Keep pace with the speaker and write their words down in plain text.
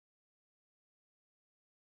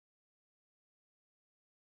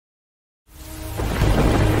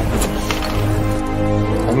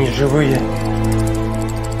Живые.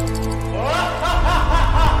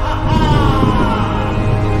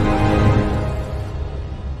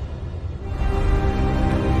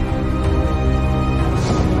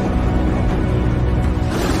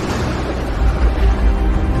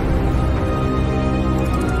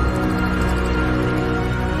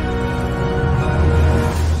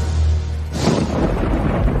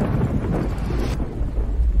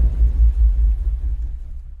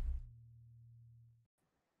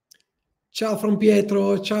 Ciao from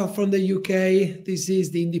Pietro, ciao from the UK. This is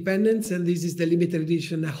the Independence and this is the limited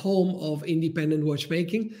edition home of independent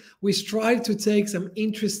watchmaking. We strive to take some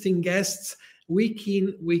interesting guests week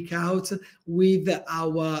in, week out with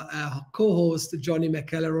our co-host Johnny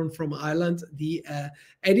McElleron from Ireland, the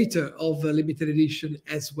editor of limited edition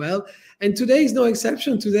as well. And today is no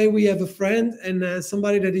exception. Today we have a friend and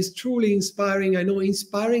somebody that is truly inspiring. I know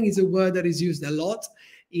inspiring is a word that is used a lot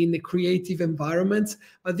in the creative environment,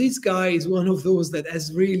 but this guy is one of those that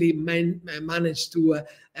has really managed to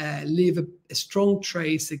leave a strong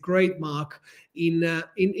trace, a great mark in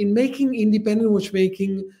making independent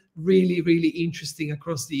watchmaking really, really interesting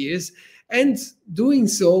across the years, and doing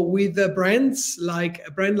so with brands like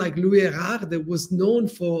a brand like Louis Erard that was known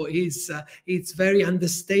for its very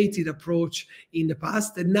understated approach in the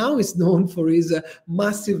past, and now is known for his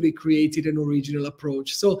massively created and original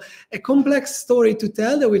approach. So a complex story to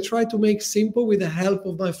tell that we try to make simple with the help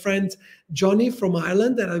of my friend Johnny from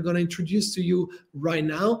Ireland that I'm going to introduce to you right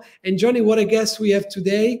now. And Johnny, what a guest we have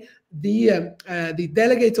today. The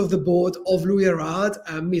delegate of the board of Louis Erard,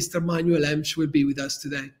 Mr. Manuel Emch, will be with us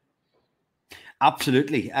today.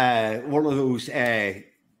 Absolutely, one of those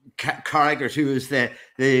characters who is the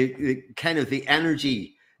kind of the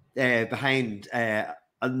energy behind a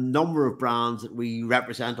number of brands that we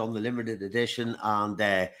represent on the limited edition,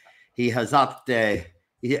 and he has that a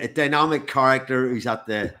dynamic character who's at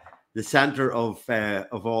the center of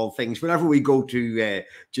all things. Whenever we go to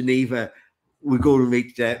Geneva, we go to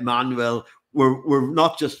meet Manuel. We're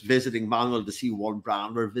not just visiting Manuel to see one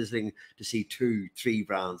brand, we're visiting to see 2, 3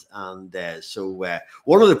 brands. And so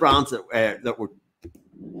one of the brands that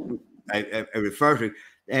I refer to,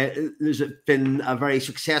 there's been a very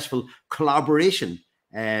successful collaboration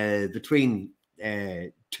between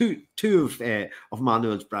two of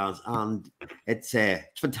Manuel's brands, and it's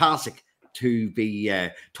fantastic to be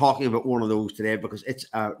talking about one of those today because it's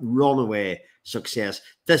a runaway success.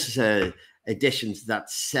 This is editions that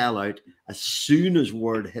sell out as soon as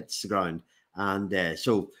word hits the ground, and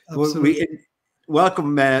so we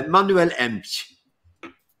welcome Manuel Emch.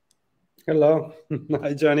 Hello.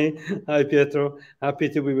 Hi Johnny. Hi Pietro. Happy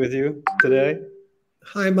to be with you today.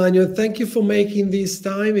 Hi Manuel, thank you for making this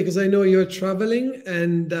time, because I know you're traveling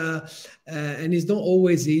and it's not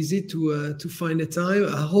always easy to find a time.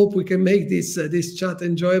 I hope we can make this chat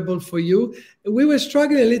enjoyable for you. We were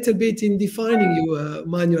struggling a little bit in defining you,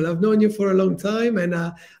 Manuel. I've known you for a long time, and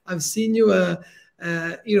I've seen you,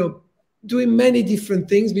 doing many different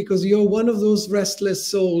things, because you're one of those restless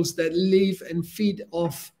souls that live and feed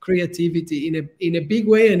off creativity in a big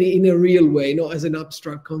way and in a real way, not as an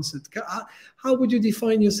abstract concept. How would you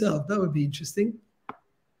define yourself? That would be interesting.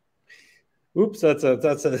 Oops, that's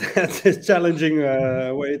a challenging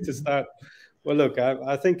way to start. Well, look,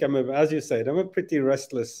 I think as you said, I'm a pretty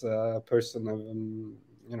restless person.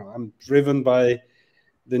 I'm driven by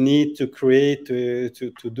the need to create,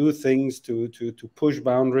 to do things, to push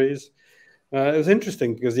boundaries. It was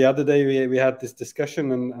interesting because the other day we had this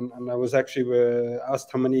discussion, and I was actually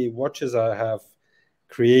asked how many watches I have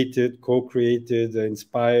created, co-created,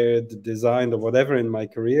 inspired, designed, or whatever in my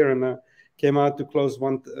career, and came out to close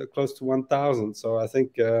to 1,000. So I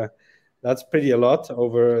think that's pretty a lot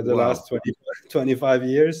over the last 25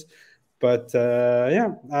 years. But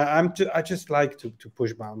yeah, I just like to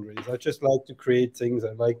push boundaries. I just like to create things.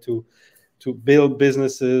 I like to build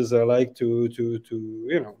businesses. I like to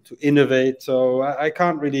innovate. So I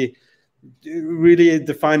can't really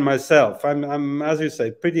define myself. I'm, as you say,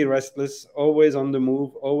 pretty restless, always on the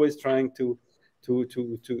move, always trying to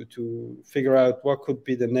figure out what could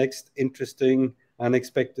be the next interesting,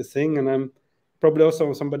 unexpected thing. And I'm probably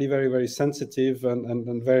also somebody very, very sensitive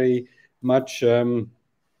and very much feeling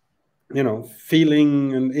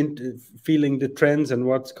the trends and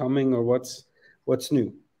what's coming or what's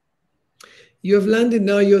new. You have landed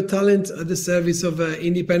now your talent at the service of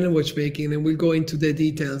independent watchmaking, and we'll go into the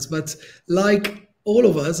details. But like all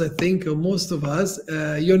of us, I think, or most of us,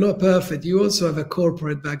 you're not perfect. You also have a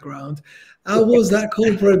corporate background. How was that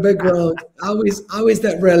corporate background? How is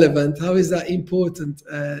that relevant? How is that important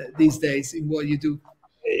these days in what you do?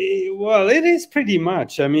 Well, it is pretty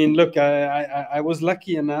much. I mean, look, I was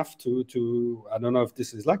lucky enough to I don't know if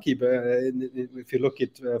this is lucky, but if you look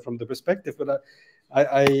at from the perspective, but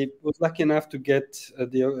I was lucky enough to get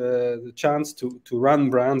the chance to run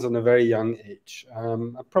brands on a very young age.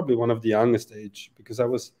 Probably one of the youngest age, because I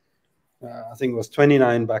was, I think it was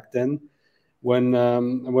 29 back then, when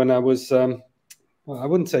I was, well, I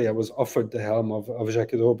wouldn't say I was offered the helm of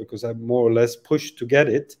Jacques Dot, because I more or less pushed to get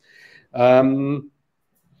it.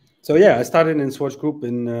 So yeah, I started in Swatch Group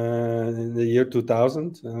in the year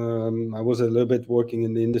 2000. I was a little bit working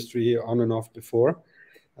in the industry on and off before,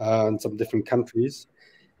 in some different countries,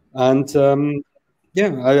 and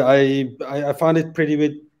yeah, I found it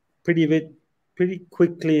pretty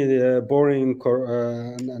quickly boring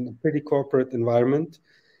and a pretty corporate environment.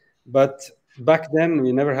 But back then,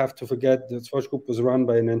 we never have to forget that Swatch Group was run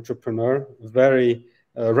by an entrepreneur, a very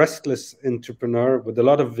restless entrepreneur with a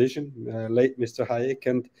lot of vision, late Mr. Hayek.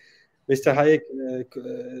 And Mr. Hayek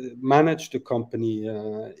managed the company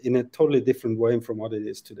in a totally different way from what it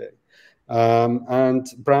is today. And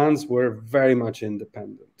brands were very much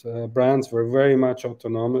independent. Brands were very much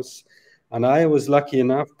autonomous. And I was lucky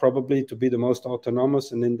enough probably to be the most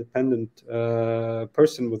autonomous and independent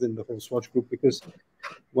person within the whole Swatch Group, because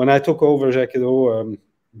when I took over Jacques Dot,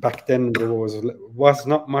 back then there was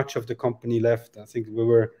not much of the company left. I think there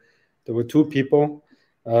were two people.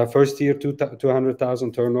 First year,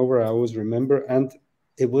 200,000 turnover, I always remember, and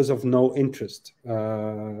it was of no interest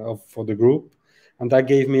for the group, and that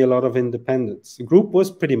gave me a lot of independence. The group was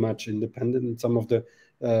pretty much independent in some of the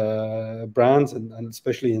brands, and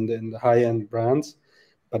especially in the high-end brands,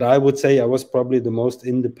 but I would say I was probably the most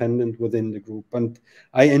independent within the group, and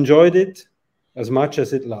I enjoyed it as much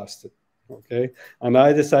as it lasted. Okay, and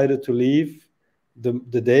I decided to leave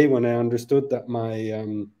the day when I understood that my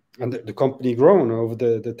and the company grown over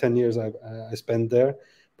the 10 years I spent there.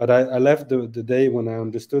 But I left the day when I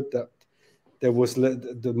understood that there was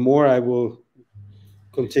the more I will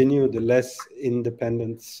continue, the less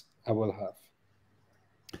independence I will have.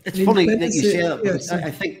 It's funny that you say that, because I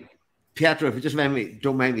think, Pietro, if you just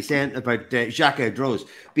don't mind me saying about Jacques Dot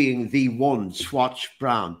being the one Swatch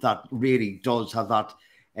brand that really does have that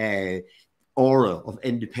aura of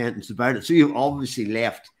independence about it. So you've obviously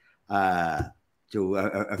left to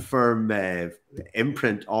a firm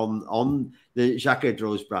imprint on the Jacques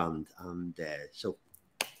Dot brand, and so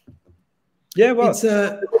yeah, well,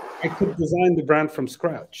 I could design the brand from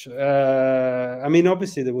scratch. I mean,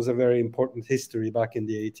 obviously there was a very important history back in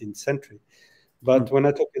the 18th century, but when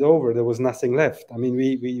I took it over, there was nothing left. I mean,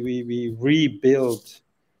 we rebuilt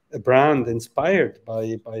a brand inspired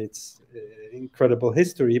by its incredible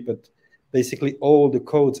history, but basically all the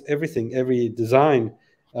codes, everything, every design,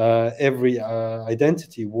 every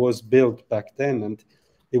identity was built back then, and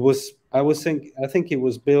it was. I think it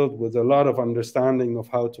was built with a lot of understanding of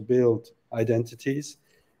how to build identities,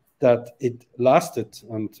 that it lasted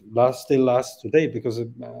and still lasts today, because at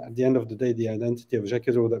the end of the day, the identity of Jacques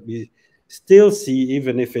Dot that we still see,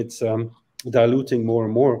 even if it's diluting more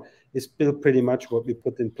and more, is still pretty much what we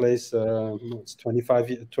put in place. It's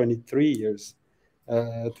 23 years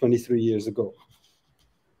ago.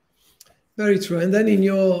 Very true. And then in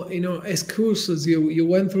your excursus, you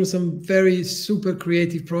went through some very super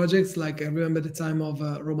creative projects, like I remember the time of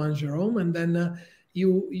Romain Jerome, and then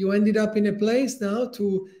you ended up in a place now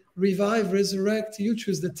to revive, resurrect, you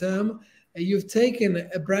choose the term. You've taken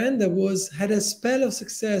a brand that had a spell of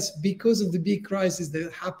success because of the big crisis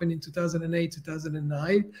that happened in 2008,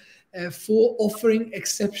 2009, for offering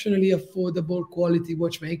exceptionally affordable quality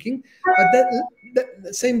watchmaking. But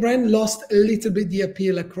that same brand lost a little bit the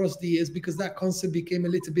appeal across the years, because that concept became a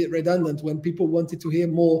little bit redundant when people wanted to hear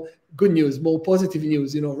more good news, more positive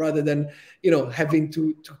news, rather than, having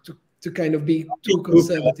to kind of be too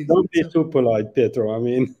conservative. Don't be too polite, Pietro. I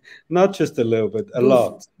mean, not just a little bit, a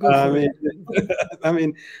lot. I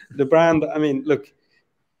mean, the brand. I mean, look,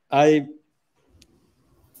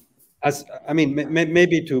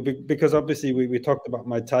 maybe too, because obviously we talked about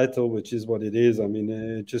my title, which is what it is. I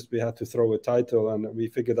mean, we had to throw a title, and we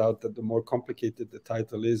figured out that the more complicated the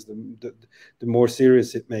title is, the more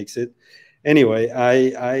serious it makes it. Anyway,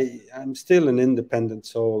 I'm still an independent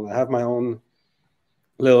soul. I have my own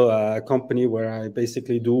little company where I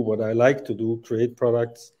basically do what I like to do: create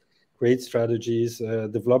products, create strategies,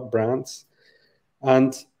 develop brands.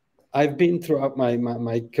 And I've been throughout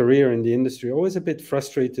my career in the industry always a bit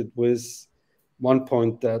frustrated with one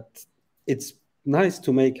point, that it's nice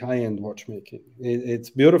to make high-end watchmaking.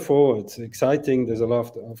 It's beautiful, it's exciting, there's a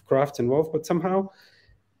lot of crafts involved, but somehow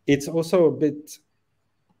it's also a bit,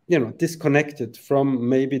 disconnected from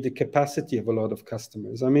maybe the capacity of a lot of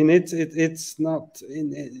customers. I mean, it's not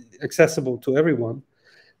accessible to everyone.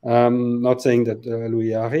 Not saying that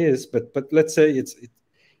Louis Erard is, but let's say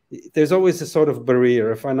there's always a sort of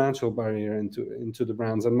barrier, a financial barrier into the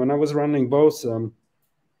brands. And when I was running both Jacques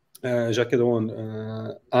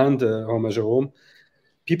Edron and Romain Jérôme,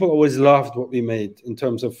 people always loved what we made in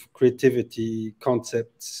terms of creativity,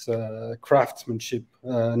 concepts, craftsmanship,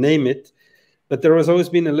 name it. But there has always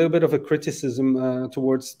been a little bit of a criticism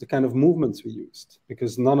towards the kind of movements we used,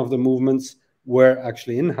 because none of the movements were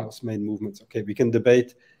actually in-house made movements. Okay, we can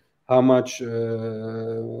debate how much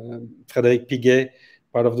Frédéric Piguet,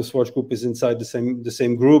 part of the Swatch Group, is inside the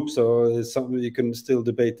same group, so it's something you can still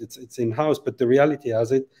debate. It's in-house, but the reality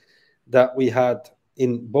has it that we had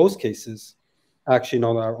in both cases actually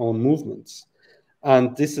not our own movements.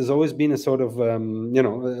 And this has always been a sort of, a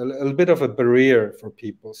little bit of a barrier for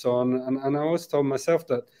people. So, and I always told myself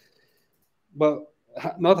that, well,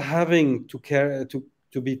 not having to care,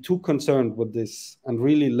 to be too concerned with this and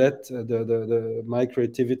really let my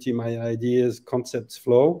creativity, my ideas, concepts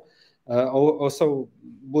flow, also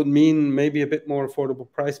would mean maybe a bit more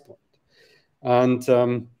affordable price point.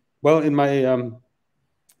 And, well, in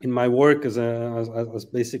my work as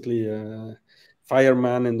basically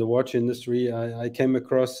fireman in the watch industry, I came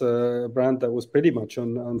across a brand that was pretty much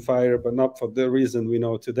on fire, but not for the reason we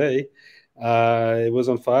know today. It was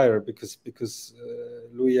on fire because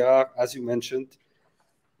Louis Erard, as you mentioned,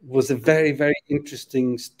 was a very, very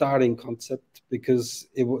interesting starting concept, because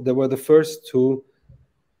they were the first to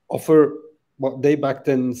offer what they back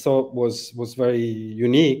then thought was very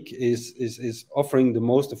unique, is offering the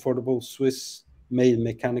most affordable Swiss-made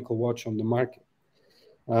mechanical watch on the market.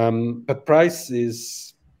 But price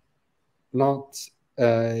is not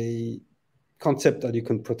a concept that you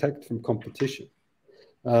can protect from competition.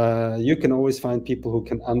 You can always find people who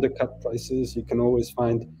can undercut prices. You can always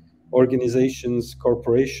find organizations,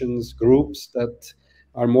 corporations, groups that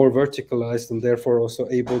are more verticalized and therefore also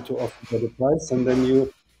able to offer better price. And then you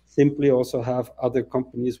simply also have other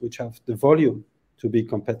companies which have the volume to be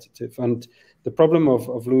competitive. And the problem of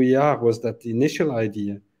Louis Erard was that the initial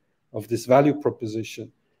idea of this value proposition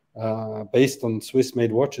based on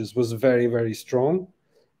Swiss-made watches was very, very strong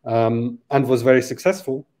and was very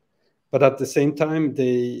successful. But at the same time,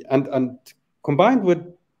 and combined with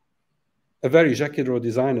a very Jacques Edron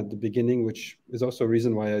design at the beginning, which is also a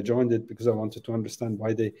reason why I joined it, because I wanted to understand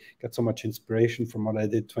why they got so much inspiration from what I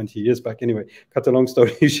did 20 years back. Anyway, cut a long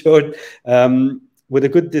story short, with a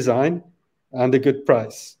good design and a good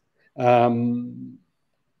price. But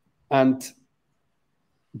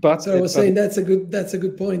so I was saying that's a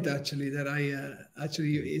good point, actually, that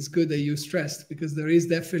actually it's good that you stressed, because there is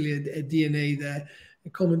definitely a DNA there, a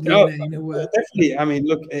common DNA in a way. Definitely. I mean,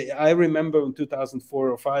 look, I remember in 2004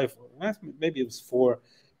 or 5, maybe it was 4,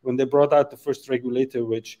 when they brought out the first regulator,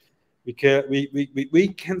 which we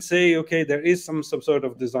can say, okay, there is some sort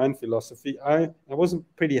of design philosophy. I wasn't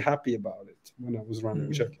pretty happy about it when I was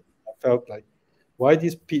running Jacques. I felt like, why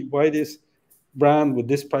this brand with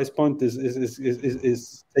this price point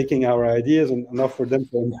is taking our ideas and offer them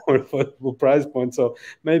for a more affordable price point. So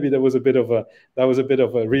maybe that was a bit of a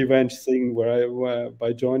revenge thing where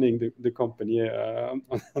by joining the company on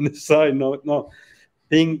the side. No,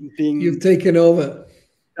 being you've taken over.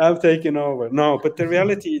 I've taken over. No, but the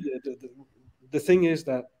reality, the thing is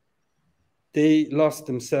that they lost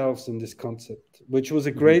themselves in this concept, which was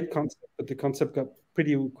a great concept, but the concept got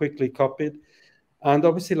pretty quickly copied. And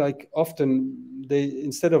obviously, like often, they,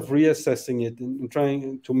 instead of reassessing it and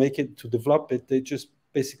trying to develop it, they just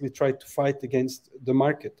basically try to fight against the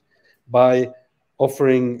market by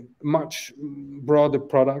offering much broader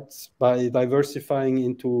products, by diversifying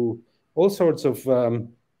into all sorts of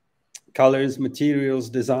colors,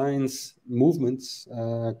 materials, designs, movements,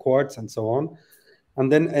 quartz, and so on. And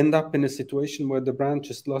then end up in a situation where the brand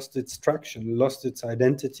just lost its traction, lost its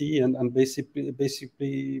identity, and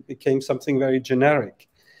basically became something very generic.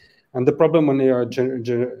 And the problem when they are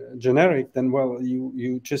generic, then, well,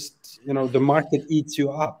 you just, the market eats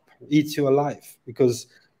you up, eats you alive, because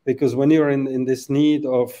when you're in this need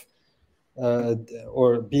of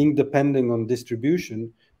or being depending on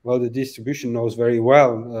distribution, well, the distribution knows very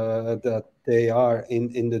well that they are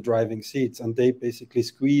in the driving seats, and they basically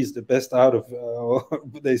squeeze the best out of,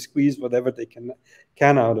 they squeeze whatever they can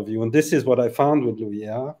out of you. And this is what I found with Louis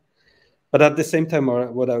Erard. But at the same time,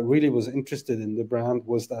 what I really was interested in the brand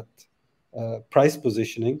was that price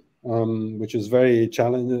positioning, which is very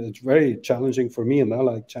challenging for me, and I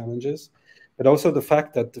like challenges. But also the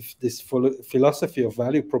fact that this philosophy of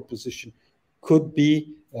value proposition could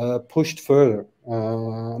be pushed further.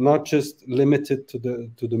 not just limited to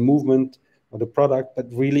the movement or the product, but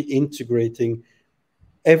really integrating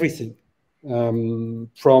everything,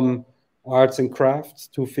 from arts and crafts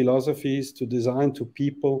to philosophies to design to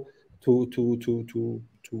people to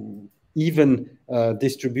even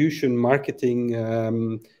distribution, marketing,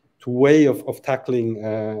 to way of tackling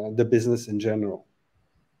the business in general.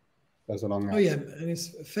 That's a long answer. Oh yeah, and it's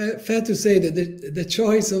fair to say that the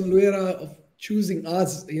choice of Louis Erard of choosing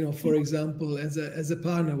us, for example, as a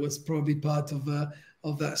partner was probably part of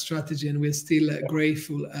that strategy, and we're still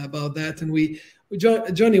grateful about that. And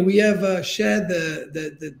Johnny, we have shared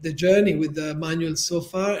the journey with Manuel so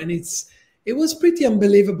far, and it was pretty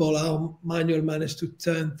unbelievable how Manuel managed to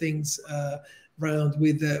turn things around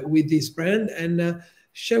with this brand. And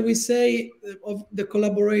shall we say, of the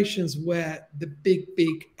collaborations were the big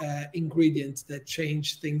ingredients that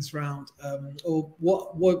changed things around, or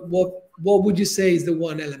what would you say is the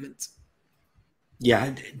one element?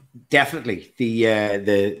 Yeah, definitely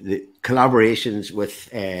the collaborations with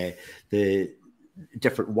the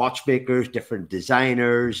different watchmakers, different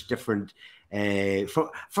designers, different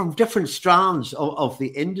from different strands of the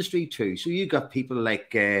industry too. So you got people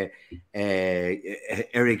like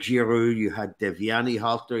Eric Giroux, you had the Vianney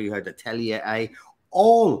Halter, you had Atelier,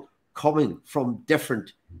 all coming from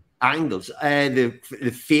different angles. The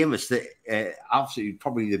famous, absolutely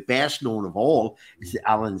probably the best known of all is the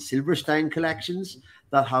Alan Silverstein collections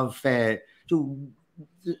that have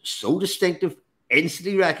so distinctive,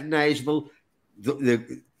 instantly recognizable,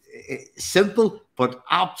 the simple but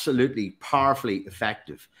absolutely powerfully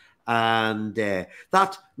effective, and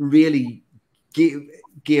that really gave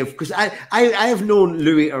because I have known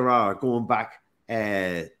Louis Erard going back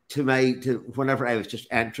to whenever I was just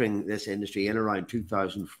entering this industry in around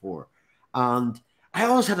 2004, and I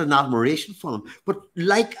always had an admiration for him. But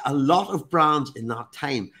like a lot of brands in that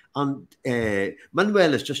time, and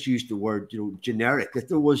Manuel has just used the word generic, that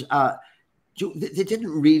there was they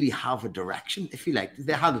didn't really have a direction, if you like.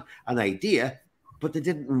 They had an idea, but they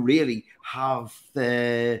didn't really have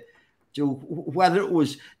the, whether it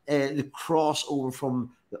was the crossover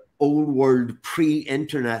from the old world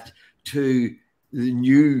pre-internet to the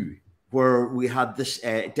new, where we had this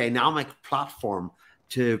dynamic platform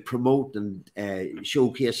to promote and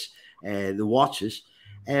showcase the watches.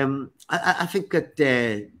 I think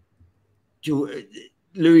that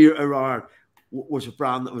Louis Erard was a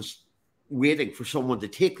brand that was waiting for someone to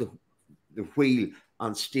take the wheel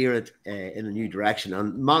and steer it in a new direction.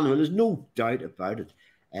 And Manuel, there's no doubt about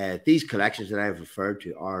it. These collections that I've referred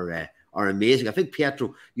to are amazing. I think,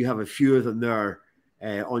 Pietro, you have a few of them there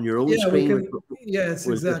on your own screen. Yes,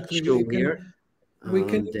 exactly. We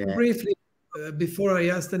can briefly, before I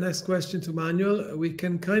ask the next question to Manuel, we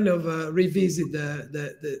can kind of revisit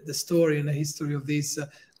the story and the history of these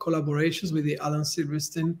collaborations with the Alan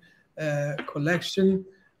Silverstein collection.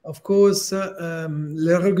 Of course,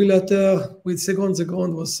 Le Régulateur with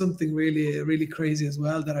Seconde was something really crazy as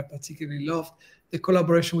well that I particularly loved. The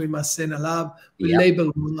collaboration with Masséna Lab, with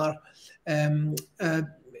Label Noir, and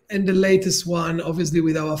the latest one, obviously,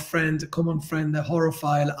 with our common friend, the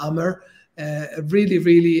horophile Hammer. A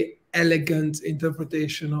really elegant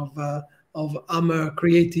interpretation of Hammer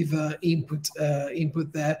creative input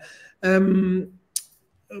there.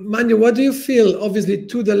 Manuel, what do you feel, obviously,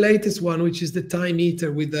 to the latest one, which is the Time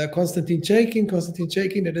Eater with Konstantin Chaykin? Konstantin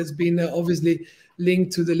Chaykin, that has been obviously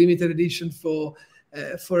linked to the limited edition for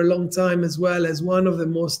a long time, as well as one of the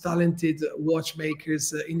most talented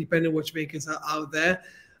watchmakers, independent watchmakers out there.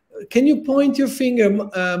 Can you point your finger,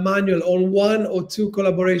 Manuel, on one or two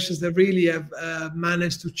collaborations that really have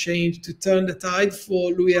managed to turn the tide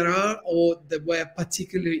for Louis Erard, or that were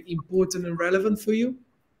particularly important and relevant for you?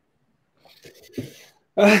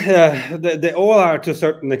 They all are, to a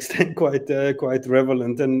certain extent, quite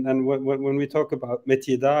relevant. And when we talk about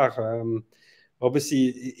métier d'art, obviously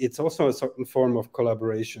it's also a certain form of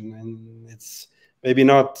collaboration, and it's maybe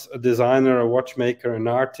not a designer, a watchmaker, an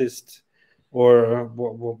artist, or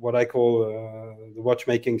what I call the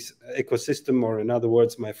watchmaking ecosystem, or in other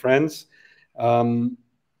words, my friends.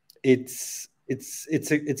 It's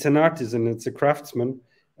an artisan, it's a craftsman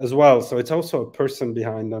as well. So it's also a person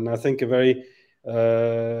behind. And I think a very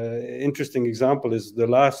interesting example is the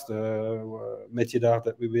last métier d'art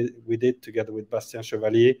that we did together with Bastien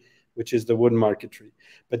Chevalier, which is the wood marquetry.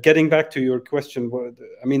 But getting back to your question,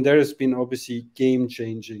 I mean, there has been obviously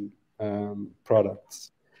game-changing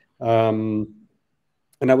products. And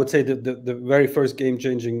I would say that the very first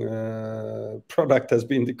game-changing product has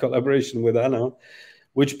been the collaboration with Anna,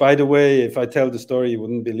 which, by the way, if I tell the story, you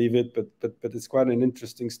wouldn't believe it, but it's quite an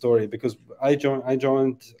interesting story, because I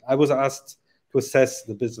was asked to assess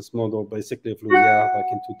the business model, basically, of Louis Erard back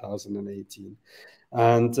in 2018.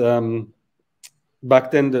 And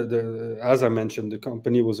back then, as I mentioned, the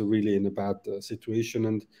company was really in a bad situation,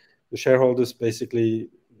 and the shareholders basically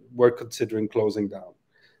were considering closing down.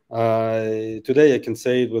 Today, I can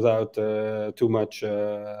say it without too much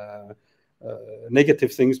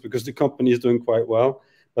negative things, because the company is doing quite well.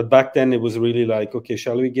 But back then, it was really like, okay,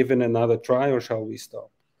 shall we give it another try, or shall we stop?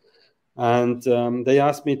 And they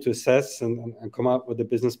asked me to assess and come up with a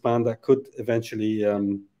business plan that could eventually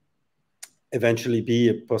be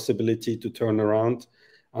a possibility to turn around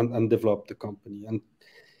and develop the company. And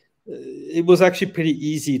it was actually pretty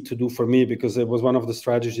easy to do for me, because it was one of the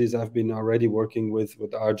strategies I've been already working with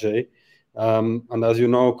RJ. And as you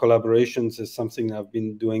know, collaborations is something I've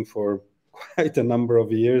been doing for quite a number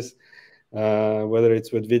of years, whether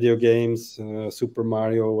it's with video games, Super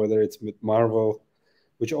Mario, whether it's with Marvel,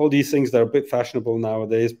 which all these things that are a bit fashionable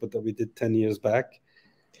nowadays, but that we did 10 years back.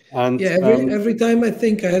 And yeah, every time I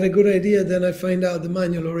think I had a good idea, then I find out the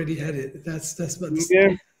manual already had it. That's what.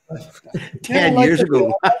 Yeah. 10 years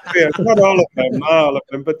ago. Not all of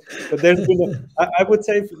them, but there's been I would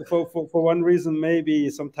say for one reason, maybe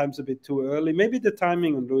sometimes a bit too early. Maybe the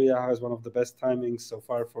timing on Louis Erard is one of the best timings so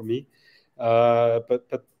far for me. But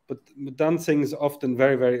done things often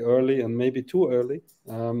very, very early, and maybe too early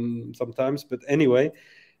sometimes. But anyway,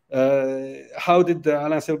 how did the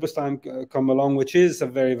Alain Silberstein come along, which is a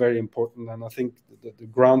very, very important, and I think the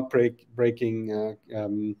groundbreaking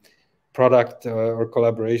product or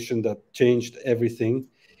collaboration that changed everything,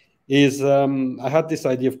 is I had this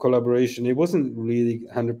idea of collaboration. It wasn't really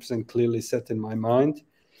 100% clearly set in my mind,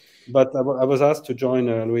 but I was asked to join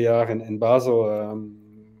Louis Erard in Basel,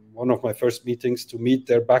 one of my first meetings, to meet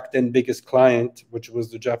their back then biggest client, which was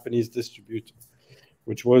the Japanese distributor,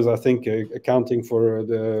 which was, I think, accounting for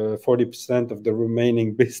the 40% of the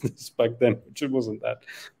remaining business back then, which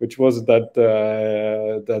wasn't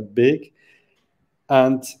that big.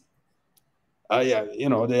 And yeah,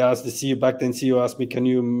 they asked the CEO back then. CEO asked me, "Can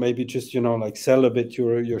you maybe just like sell a bit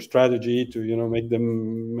your strategy to make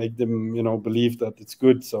them believe that it's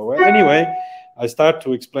good?" So anyway, I start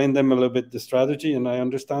to explain them a little bit the strategy, and I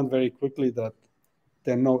understand very quickly that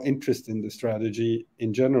they're no interest in the strategy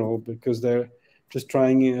in general, because they're just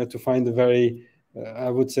trying to find a very, I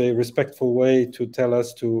would say, respectful way to tell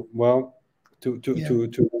us to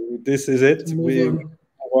this is it. We move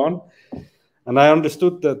on. And I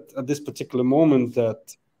understood that at this particular moment,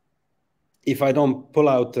 that if I don't pull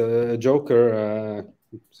out a joker,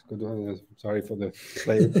 sorry for the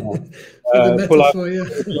play, pull out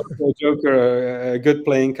a joker, a good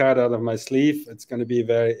playing card out of my sleeve, it's going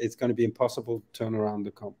to be impossible to turn around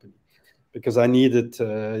the company, because I needed,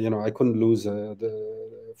 I couldn't lose the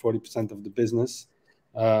 40% of the business,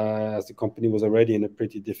 as the company was already in a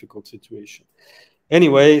pretty difficult situation.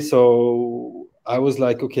 Anyway, so I was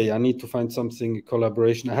like, okay, I need to find something,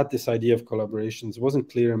 collaboration. I had this idea of collaborations. It wasn't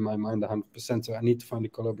clear in my mind 100%, so I need to find a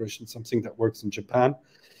collaboration, something that works in Japan.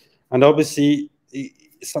 And obviously,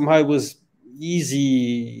 somehow it was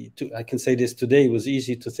easy to, I can say this today, it was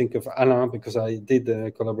easy to think of Alain, because I did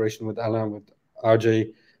a collaboration with Alain, with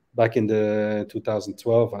RJ, back in the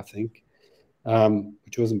 2012, I think,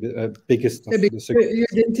 which was the biggest. You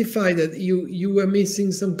identified that you were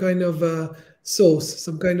missing some kind of sauce,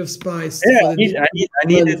 some kind of spice. Yeah, I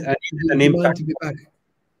needed an impact.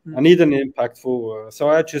 I need an impactful. So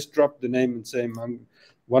I just dropped the name and saying I'm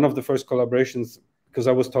one of the first collaborations, because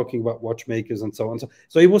I was talking about watchmakers and so on.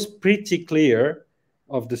 So it was pretty clear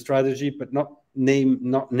of the strategy, but not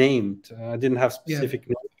named. I didn't have specific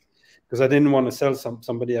names, because I didn't want to sell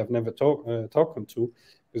somebody I've never talked to.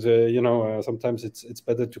 Because sometimes it's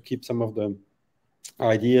better to keep some of the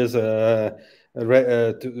ideas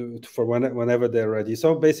for whenever they're ready.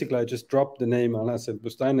 So basically, I just dropped the name Alain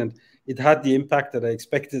Silberstein, and it had the impact that I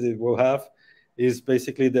expected it will have. Is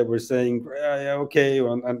basically they were saying, yeah, okay,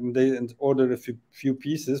 and they ordered a few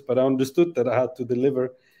pieces, but I understood that I had to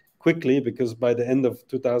deliver quickly, because by the end of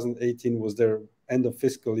 2018 was their end of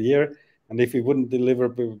fiscal year, and if we wouldn't deliver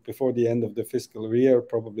before the end of the fiscal year,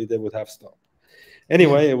 probably they would have stopped.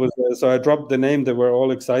 Anyway, it was so I dropped the name. They were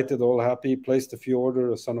all excited, all happy, placed a few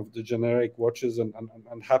orders, some of the generic watches, and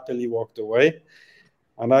happily walked away.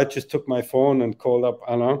 And I just took my phone and called up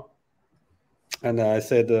Alain. And I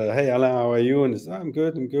said, "Hey, Alain, how are you?" And he said, I'm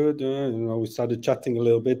good. We started chatting a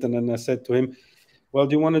little bit. And then I said to him, "Well,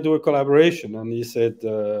 do you want to do a collaboration?" And he said,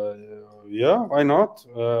 "Yeah, why not?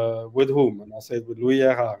 With whom?" And I said, "With Louis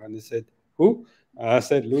Erard." And he said, "Who?" I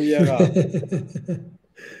said, "Louis Erard."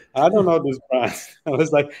 I don't know this brand. I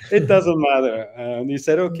was like, it doesn't matter. And he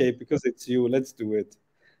said, "Okay, because it's you, let's do it."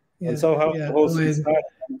 And so how the whole thing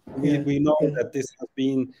started. We know that this has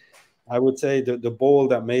been, I would say, the ball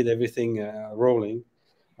that made everything rolling.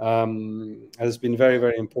 Has been very,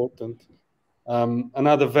 very important.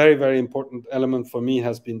 Another very, very important element for me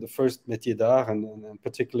has been the first métier d'art, and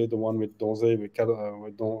particularly the one with Donzé, with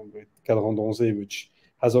Cadran Donzé, which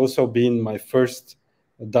has also been my first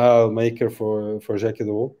dial maker for Jacques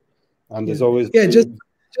Drouot. And there's always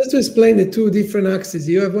just to explain the two different axes.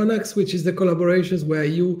 You have one axe which is the collaborations, where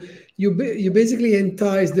you basically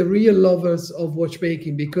entice the real lovers of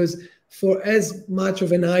watchmaking, because for as much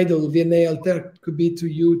of an idol Vianney Alter could be to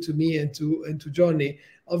you, to me, and to Johnny,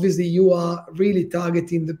 obviously you are really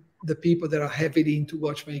targeting the people that are heavily into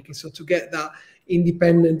watchmaking. So to get that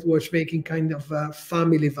independent watchmaking kind of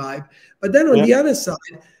family vibe. But then on the other side,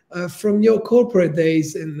 from your corporate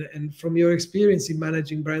days and from your experience in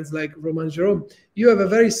managing brands like Roman Jerome, you have a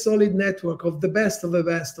very solid network of the best of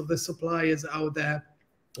the suppliers out there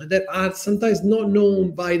that are sometimes not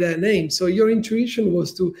known by their name. So your intuition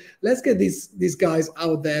was to, let's get these guys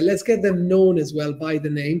out there, let's get them known as well by the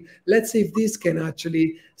name, let's see if this can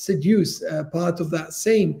actually seduce part of that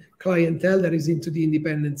same clientele that is into the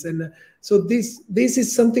independence. And so this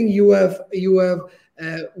is something you have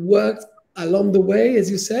worked along the way, as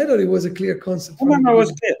you said, or it was a clear concept? No, it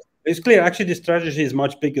was clear. It's clear. Actually, the strategy is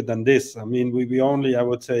much bigger than this. I mean, we only, I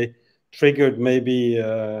would say, triggered maybe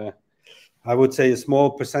I would say a small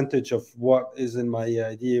percentage of what is in my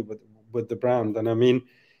idea with the brand. And I mean,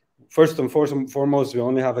 first and foremost, we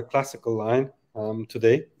only have a classical line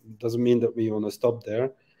today. It doesn't mean that we want to stop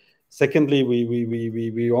there. Secondly,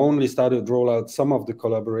 we only started to roll out some of the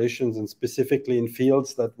collaborations, and specifically in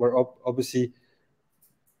fields that were obviously,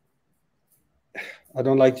 I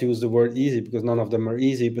don't like to use the word easy because none of them are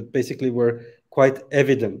easy, but basically were quite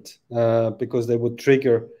evident because they would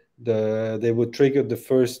trigger the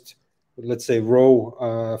first, let's say,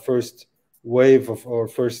 first wave of, or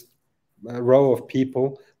first row of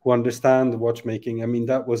people who understand watchmaking. I mean,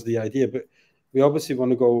 that was the idea, but we obviously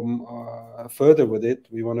want to go further with it.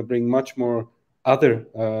 We want to bring much more other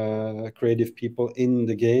creative people in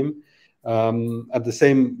the game. At the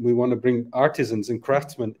same, we want to bring artisans and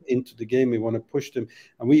craftsmen into the game. We want to push them,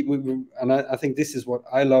 and I think this is what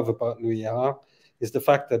I love about Louis Erard, is the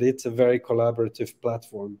fact that it's a very collaborative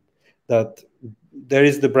platform. That there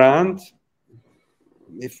is the brand,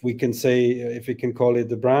 if we can call it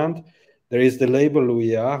the brand. There is the label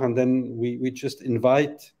Louis Erard, and then we just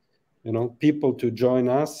invite, people to join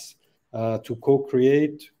us, to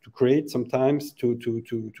co-create, to create sometimes,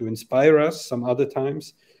 to inspire us some other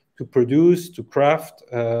times, to produce, to craft,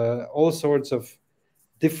 all sorts of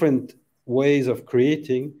different ways of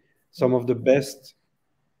creating some of the best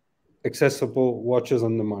accessible watches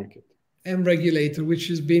on the market. And regulator, which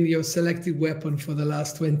has been your selective weapon for the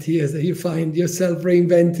last 20 years, that you find yourself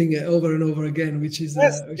reinventing it over and over again, which is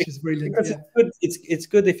brilliant. Because it's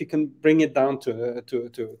good if you can bring it down to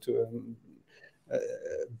a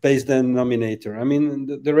base denominator. I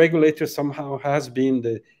mean, the regulator somehow has been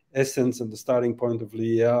the essence and the starting point of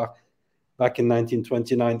Louis Erard back in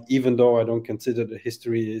 1929. Even though I don't consider the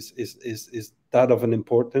history is that of an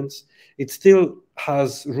importance, it still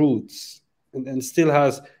has roots and still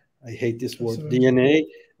has, I hate this word, DNA.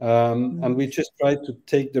 And we just try to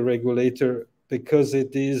take the regulator because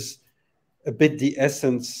it is a bit the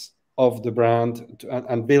essence of the brand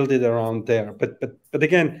and build it around there. But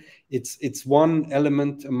again, it's one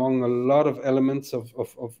element among a lot of elements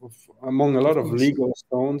among a lot of legal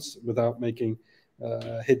stones, without making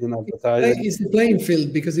hidden advertising. It's the playing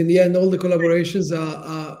field, because in the end, all the collaborations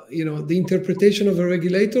are the interpretation of a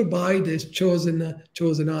regulator by the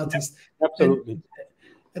chosen artist. Yeah, absolutely.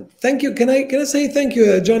 And thank you. Can I say thank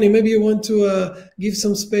you, Johnny? Maybe you want to give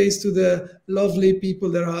some space to the lovely people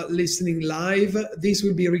that are listening live. This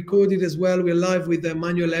will be recorded as well. We're live with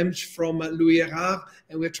Manuel Emch from Louis Erard,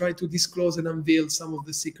 and we're trying to disclose and unveil some of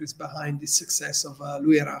the secrets behind the success of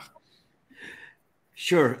Louis Erard.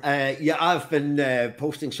 Sure. Yeah, I've been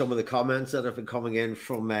posting some of the comments that have been coming in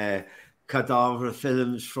from Cadaver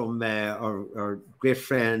Films, from our great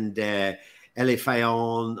friend Elie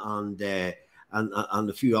Fayon, and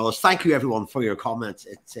a few others. Thank you, everyone, for your comments.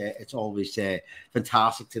 It's always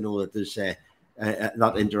fantastic to know that there's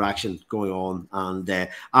that interaction going on,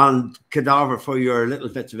 and Cadaver, for your little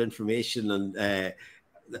bits of information and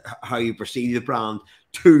how you perceive the brand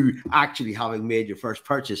to actually having made your first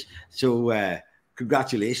purchase. So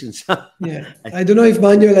congratulations. Yeah, I don't know if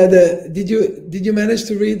Manuel had did you manage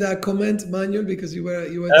to read that comment, Manuel, because you were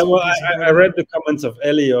well, I read the comments of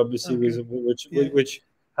Elie, obviously, okay. which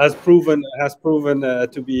has proven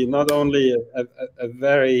to be not only a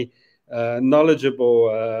very knowledgeable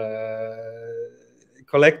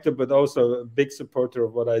collector, but also a big supporter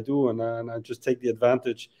of what I do, and I just take the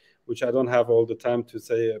advantage, which I don't have all the time, to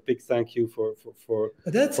say a big thank you for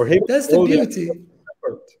him. That's the beauty.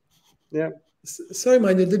 Yeah. Sorry,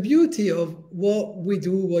 Manuel. The beauty of what we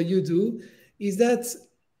do, what you do, is that,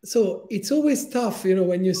 so it's always tough, you know,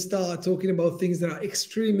 when you start talking about things that are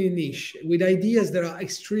extremely niche, with ideas that are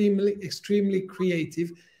extremely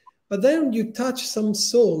creative, but then you touch some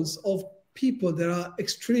souls of people that are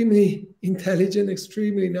extremely intelligent,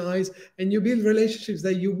 extremely nice, and you build relationships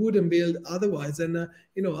that you wouldn't build otherwise. And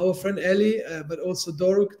you know, our friend Ellie, but also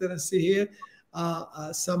Doruk that I see here,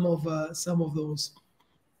 are some of those.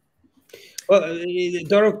 Well,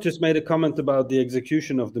 Doruk just made a comment about the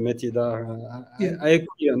execution of the métier d'art. I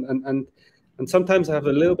agree, and sometimes I have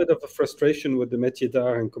a little bit of a frustration with the métier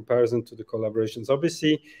d'art in comparison to the collaborations.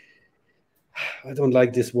 Obviously, I don't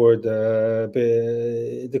like this word.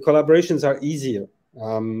 The collaborations are easier,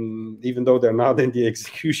 even though they're not in the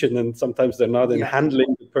execution, and sometimes they're not in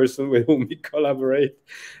handling the person with whom we collaborate.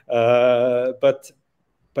 But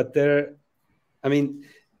they're, I mean,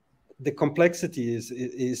 the complexity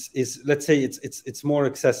is let's say it's more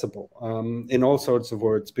accessible in all sorts of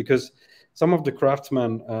words, because some of the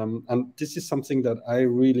craftsmen, and this is something that I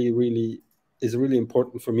really is really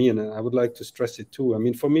important for me, and I would like to stress it too. I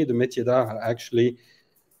mean, for me, the métier d'art are actually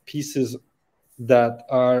pieces that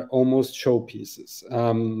are almost showpieces.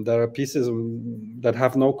 There are pieces that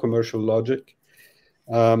have no commercial logic.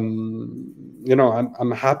 You know,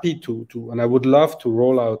 I'm happy to, and I would love to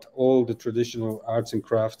roll out all the traditional arts and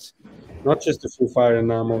crafts, not just the full fire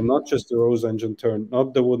enamel, not just the rose engine turn,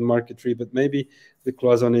 not the wooden marquetry, but maybe the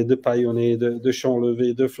cloisonné, the paillonné, the champ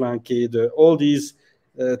levé, the flanqué, all these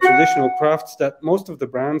traditional crafts that most of the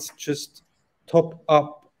brands just top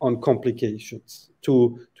up on complications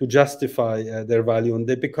to justify their value, and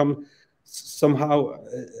they become somehow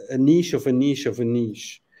a niche of a niche of a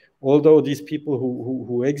niche. Although these people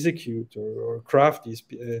who execute or craft these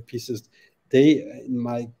pieces, they, in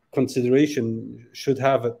my consideration, should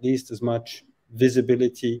have at least as much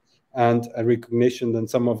visibility and a recognition than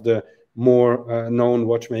some of the more known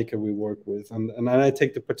watchmaker we work with. And I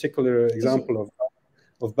take the particular example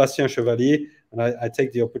of Bastien Chevalier, and I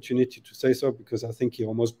take the opportunity to say so because I think he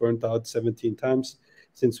almost burnt out 17 times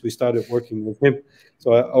since we started working with him.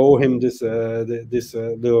 So I owe him this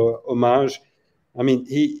little homage. I mean,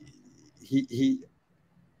 he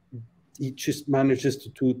just manages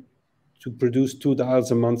to produce 2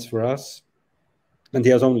 dials a month for us, and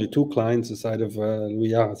he has only 2 clients aside of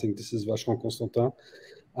Louis Erard. I think this is Vacheron Constantin,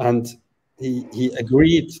 and he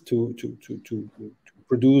agreed to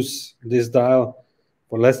produce this dial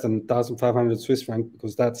for less than 1,500 Swiss francs,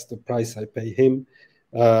 because that's the price I pay him,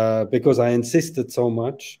 because I insisted so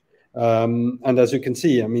much. And as you can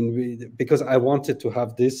see, I mean, because I wanted to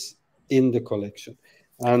have this in the collection,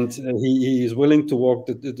 and he is willing to walk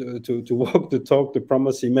the talk, the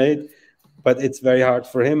promise he made, but it's very hard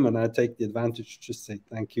for him, and I take the advantage to just say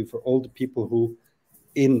thank you for all the people who,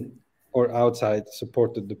 in or outside,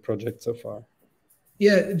 supported the project so far.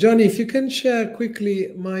 Yeah, Johnny, if you can share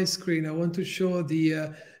quickly my screen, I want to show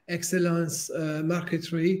the Excellence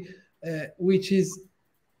marquetry, which is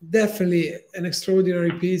definitely an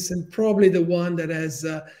extraordinary piece, and probably the one that has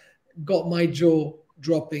got my jaw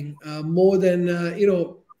dropping more than, you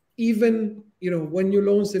know, even, you know, when you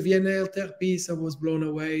launched the Vienna Alter piece, I was blown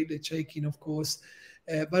away, the Chaykin, of course.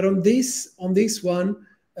 But on this one,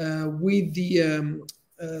 with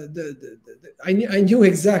I knew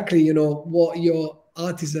exactly, you know, what your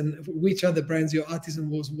artisan, which other brands your artisan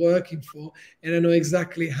was working for, and I know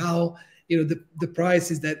exactly how, you know, the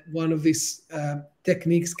prices that one of these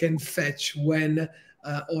techniques can fetch when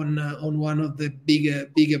on one of the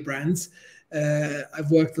bigger brands.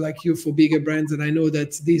 I've worked like you for bigger brands, and I know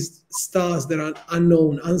that these stars that are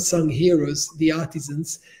unknown, unsung heroes, the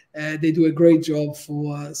artisans, they do a great job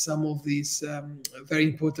for some of these very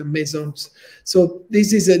important maisons. So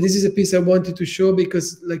this is a piece I wanted to show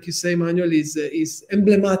because, like you say, Manuel, is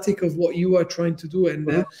emblematic of what you are trying to do,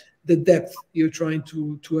 and the depth you're trying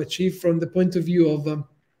to achieve from the point of view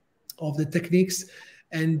of the techniques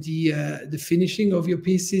and the finishing of your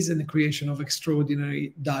pieces and the creation of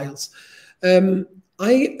extraordinary dials.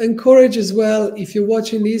 I encourage as well, if you're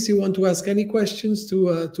watching this, you want to ask any questions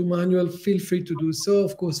to Manuel, feel free to do so.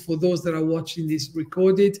 Of course, for those that are watching this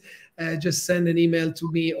recorded, just send an email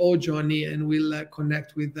to me or Johnny, and we'll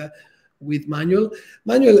connect with Manuel.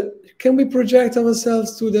 Manuel, can we project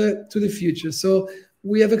ourselves to the future? So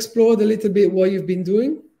we have explored a little bit what you've been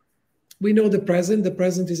doing. We know the present. The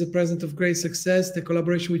present is a present of great success. The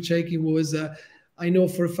collaboration with Chaykin was, I know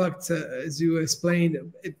for a fact, as you explained,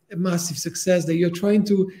 a massive success, that you're trying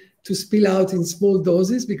to to spill out in small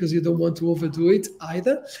doses because you don't want to overdo it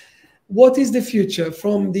either. What is the future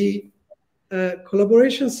from the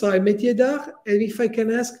collaboration side, métier d'art, and if I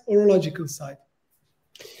can ask, horological side?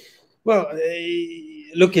 Well,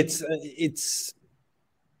 look, it's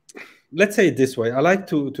let's say it this way. I like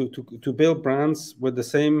to build brands with the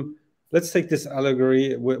same. Let's take this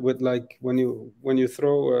allegory with like when you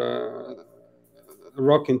throw a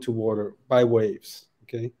rock into water by waves.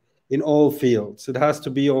 Okay, in all fields, it has to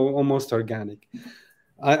be almost organic.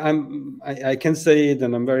 I can say it,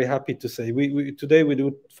 and I'm very happy to say today we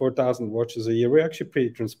do 4,000 watches a year. We're actually pretty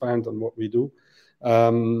transparent on what we do,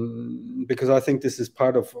 because I think this is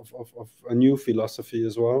part of a new philosophy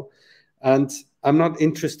as well. And I'm not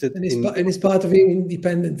interested and it's part of being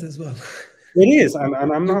independent as well. It is, and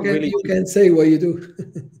I'm not really. You can say what you do.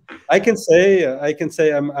 I can say I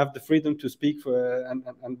have the freedom to speak for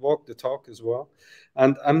and walk the talk as well.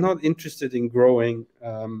 And I'm not interested in growing,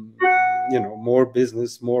 more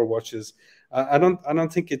business, more watches. I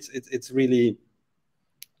don't think it's really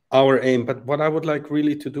our aim. But what I would like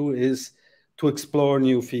really to do is to explore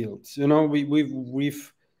new fields.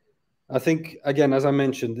 We've I think, again, as I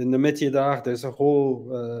mentioned, in the métier d'art, there's a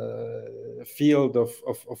whole field of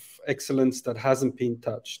excellence that hasn't been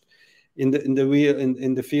touched. In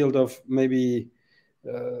the field of maybe,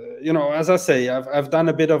 as I say, I've done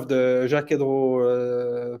a bit of the Jacques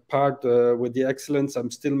Hédreau part with the excellence.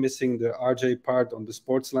 I'm still missing the RJ part on the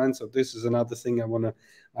sports line. So this is another thing I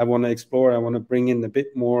wanna explore. I want to bring in a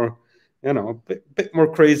bit more, a bit more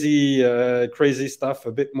crazy stuff,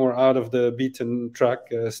 a bit more out of the beaten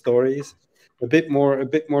track stories, a bit more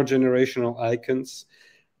generational icons.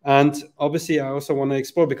 And obviously I also want to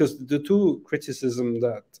explore, because the two criticism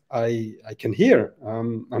that I can hear,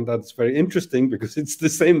 and that's very interesting because it's the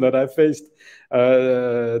same that I faced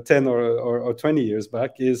 10 or 20 years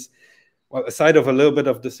back, is, well, aside of a little bit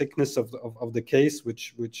of the sickness of the case,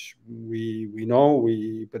 which we know,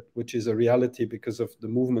 but which is a reality because of the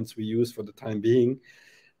movements we use for the time being,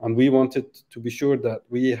 and we wanted to be sure that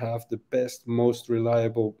we have the best, most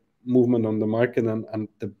reliable movement on the market, and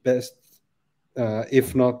the best,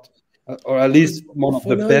 if not, or at least one of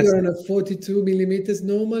the best. You're on a 42 millimeters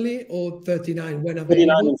normally, or 39 when available?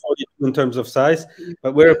 39 and 42 in terms of size,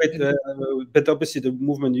 but we're a bit, but obviously the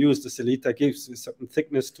movement used, the Selita, gives a certain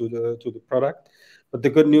thickness to the product. But the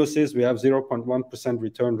good news is we have 0.1%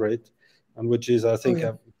 return rate, and which is, I think,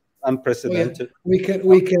 unprecedented. We can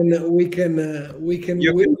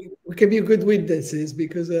be good witnesses,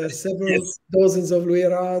 because several dozens of Louis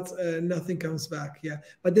Erard, nothing comes back. Yeah,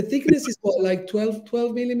 but the thickness is what, like 12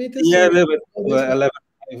 millimeters? Yeah, a little bit,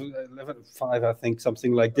 11.5, I think,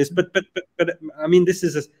 something like this. But I mean,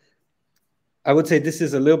 I would say this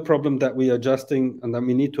is a little problem that we are adjusting, and that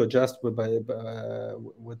we need to adjust with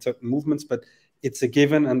certain movements. But it's a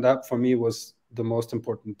given, and that for me was the most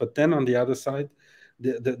important. But then on the other side,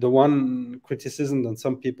 the one criticism that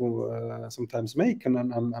some people sometimes make, and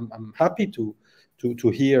I'm happy to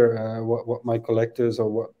hear what my collectors or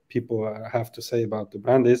what people have to say about the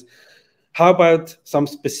brand is, how about some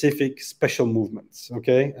specific special movements?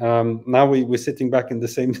 Okay, now we're sitting back in the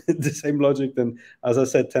same logic than, as I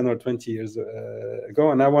said, 10 or 20 years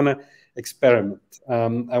ago, and I want to experiment.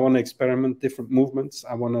 I want to experiment different movements.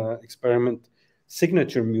 I want to experiment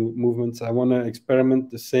signature movements. I want to experiment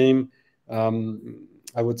the same,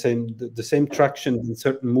 I would say, the same traction that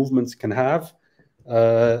certain movements can have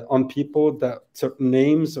on people that certain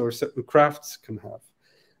names or certain crafts can have.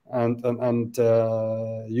 And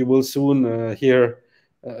you will soon hear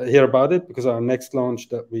about it, because our next launch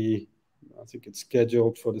I think it's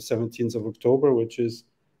scheduled for the 17th of October, which is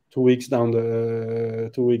 2 weeks down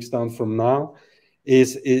from now,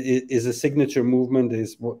 is a signature movement,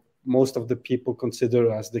 is what most of the people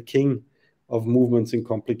consider as the king of movements in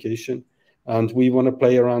complication. And we want to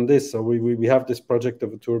play around this. So we have this project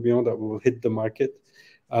of a tourbillon that will hit the market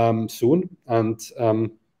soon. And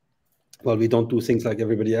well, we don't do things like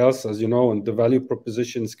everybody else, as you know, and the value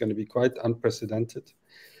proposition is going to be quite unprecedented.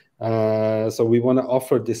 So we want to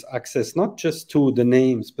offer this access not just to the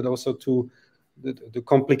names, but also to the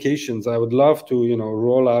complications. I would love to,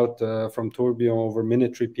 roll out from tourbillon over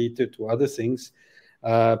minute repeater to other things,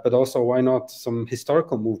 but also, why not some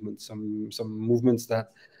historical movements, some movements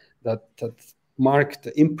that marked,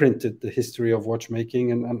 imprinted the history of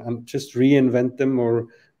watchmaking, and just reinvent them, or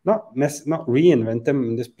not reinvent them,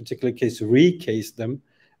 in this particular case, recase them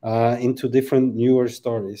into different, newer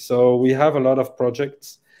stories. So we have a lot of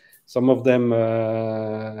projects, some of them,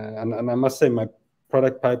 and I must say my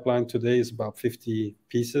product pipeline today is about 50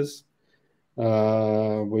 pieces,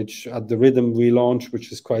 which at the rhythm we launch,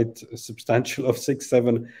 which is quite substantial, of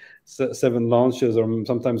 6-7 7 launches or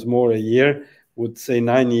sometimes more a year, would say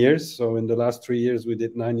 9 years. So in the last 3 years, we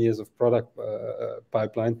did 9 years of product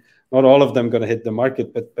pipeline. Not all of them going to hit the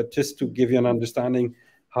market, but just to give you an understanding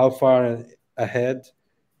how far ahead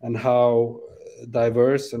and how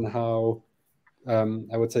diverse and how,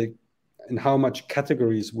 I would say, in how much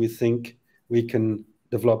categories we think we can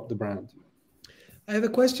develop the brand. I have a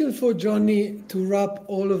question for Johnny to wrap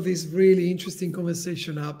all of this really interesting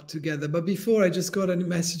conversation up together. But before, I just got a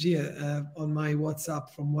message here on my WhatsApp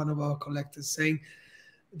from one of our collectors saying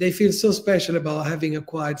they feel so special about having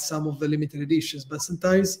acquired some of the limited editions, but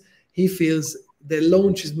sometimes he feels the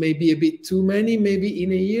launches may be a bit too many, maybe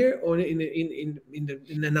in a year or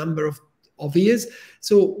in a number of years.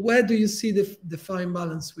 So where do you see the fine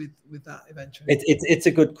balance with that eventually? It's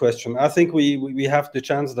a good question. I think we have the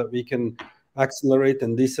chance that we can accelerate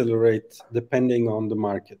and decelerate depending on the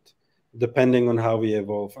market, depending on how we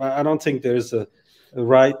evolve. I don't think there's a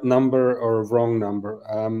right number or a wrong number.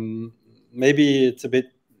 Maybe it's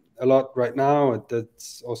a lot right now.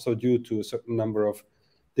 That's also due to a certain number of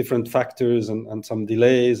different factors and some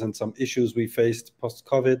delays and some issues we faced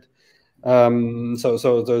post-COVID.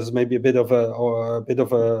 So there's maybe a bit of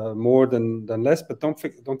a more than less. But don't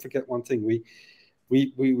forget one thing. We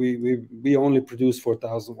only produce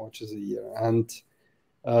 4,000 watches a year, and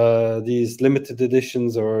these limited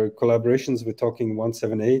editions or collaborations, we're talking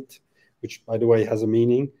 178, which by the way has a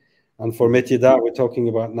meaning, and for Métier d'Art we're talking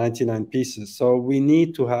about 99 pieces. So we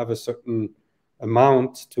need to have a certain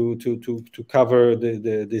amount to cover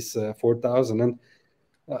this 4,000. And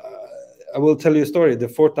I will tell you a story. The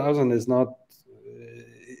 4,000 is not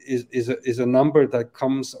is a number that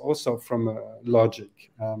comes also from logic.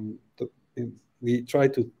 We try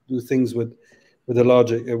to do things with a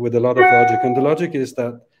logic, with a lot of logic, and the logic is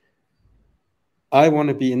that I want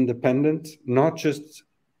to be independent, not just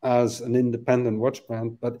as an independent watch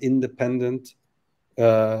brand, but independent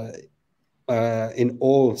in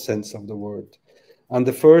all sense of the word. And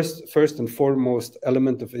the first and foremost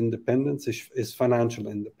element of independence is financial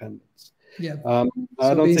independence. Yeah,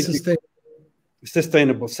 I don't think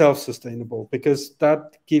sustainable, self-sustainable, because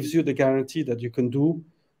that gives you the guarantee that you can do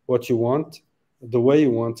what you want, the way you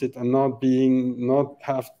want it, and not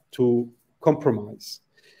have to compromise.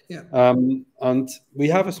 Yeah. And we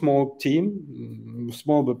have a small team,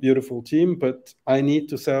 small but beautiful team, but I need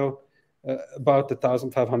to sell about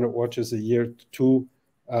 1,500 watches a year to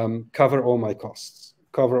cover all my costs,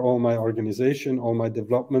 cover all my organization, all my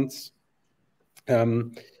developments.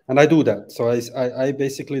 And I do that. So I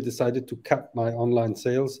basically decided to cap my online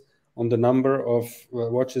sales on the number of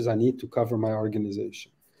watches I need to cover my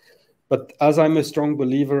organization. But as I'm a strong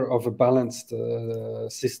believer of a balanced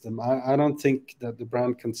system, I don't think that the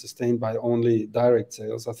brand can sustain by only direct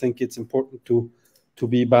sales. I think it's important to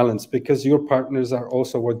be balanced, because your partners are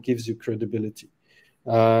also what gives you credibility,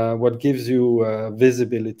 what gives you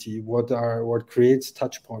visibility, what creates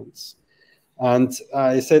touch points. And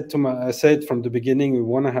I said from the beginning, we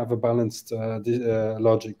want to have a balanced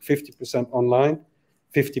logic: 50% online,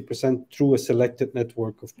 50% through a selected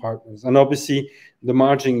network of partners. And obviously, the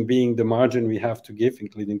margin being the margin we have to give,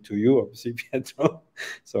 including to you, obviously, Pietro.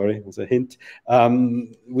 Sorry, as a hint.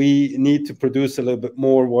 We need to produce a little bit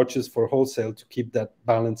more watches for wholesale to keep that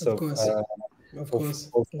balance of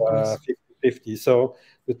 50-50. So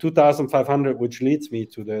the 2,500, which leads me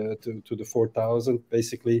to the 4,000,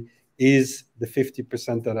 basically is the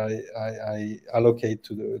 50% that I allocate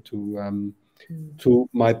to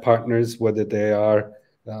my partners, whether they are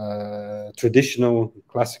traditional,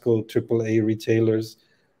 classical AAA retailers,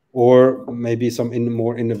 or maybe some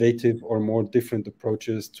more innovative or more different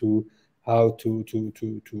approaches to how to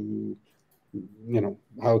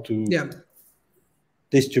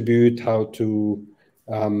distribute, how to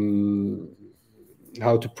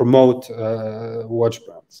promote watch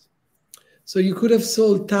brands. So you could have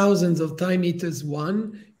sold thousands of Time Eaters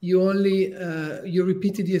 1. You only you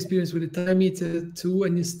repeated the experience with the Time Eater 2,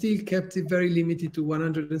 and you still kept it very limited to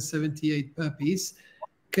 178 per piece.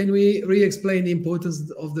 Can we re-explain the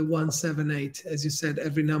importance of the 178? As you said,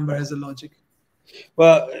 every number has a logic.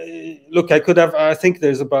 Well, look, I think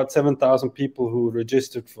there's about 7,000 people who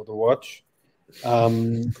registered for the watch.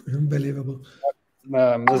 Unbelievable.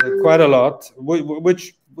 There's quite a lot,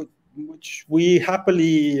 which we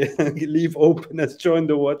happily leave open as join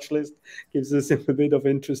the watch list. Gives us a bit of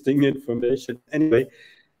interesting information. Anyway,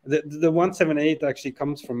 the 178 actually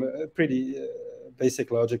comes from a pretty basic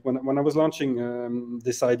logic. When I was launching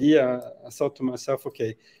this idea, I thought to myself,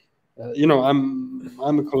 okay, I'm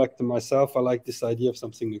a collector myself. I like this idea of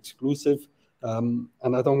something exclusive, and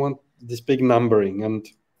I don't want this big numbering. And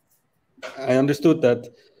I understood that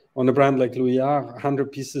on a brand like Louis Erard,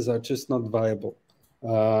 100 pieces are just not viable.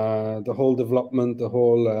 The whole development, the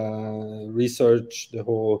whole research, the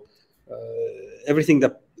whole everything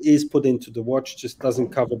that is put into the watch just doesn't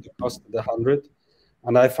cover the cost of the 100.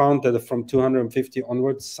 And I found that from 250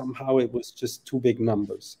 onwards, somehow it was just too big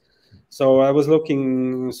numbers. So I was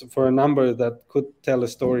looking for a number that could tell a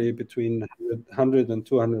story between 100 and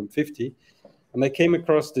 250. And I came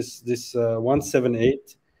across this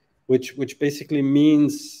 178, which basically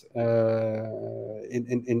means in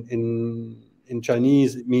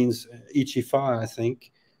Chinese, it means Ichifa, I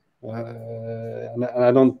think. And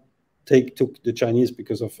I don't took the Chinese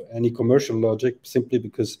because of any commercial logic, simply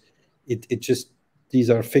because it just, these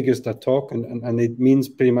are figures that talk, and it means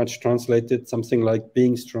pretty much translated something like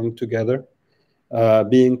being strong together,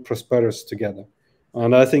 being prosperous together.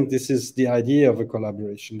 And I think this is the idea of a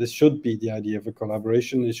collaboration. This should be the idea of a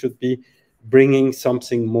collaboration. It should be bringing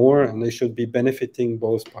something more, and they should be benefiting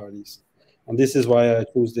both parties. And this is why I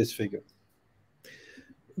choose this figure.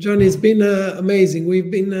 John, it's been amazing. We've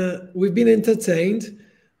been entertained.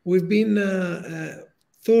 We've been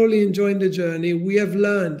thoroughly enjoying the journey. We have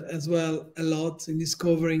learned as well a lot in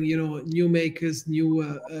discovering, you know, new makers, new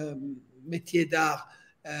métier d'art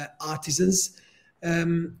artisans.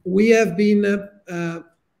 We have been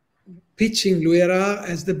pitching Louis Erard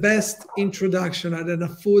as the best introduction at an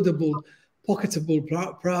affordable,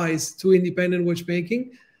 pocketable price to independent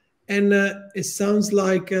watchmaking. And it sounds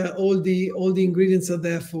like all the ingredients are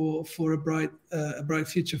there for a bright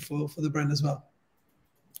future for the brand as well.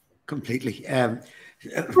 Completely.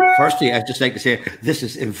 Firstly, I'd just like to say this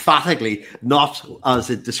is emphatically not as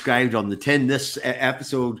it described on the tin. This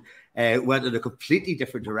episode went in a completely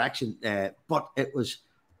different direction, but it was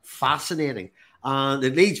fascinating. And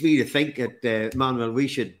it leads me to think that, Manuel, we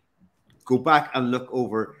should go back and look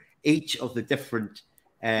over each of the different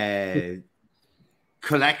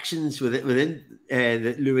collections within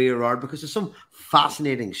the Louis Erard, because there's some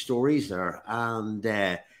fascinating stories there. And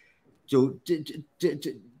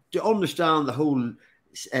to understand the whole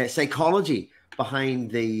psychology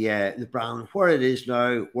behind the brand, where it is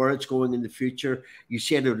now, where it's going in the future. You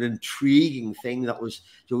said an intriguing thing that was,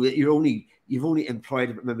 so you've only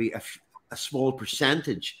employed maybe a small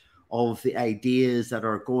percentage of the ideas that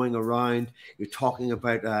are going around. You're talking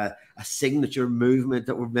about a signature movement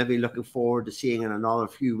that we're maybe looking forward to seeing in another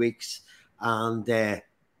few weeks. And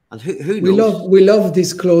who knows? We love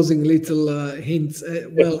disclosing little hints.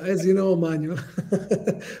 Well, as you know, Manuel,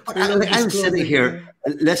 I'm sitting here.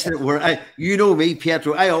 Listen, you know me,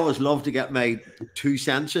 Pietro. I always love to get my 2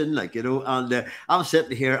 cents in, like, you know. And I'm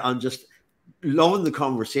sitting here and just loving the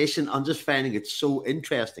conversation. I'm just finding it so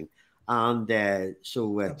interesting. And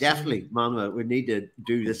definitely, Manuel, we need to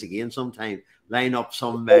do this again sometime. Line up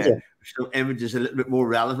some images a little bit more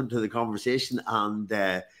relevant to the conversation. And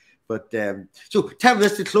so tell me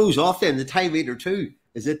this to close off then, the Time Eater 2.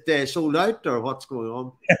 Is it sold out, or what's going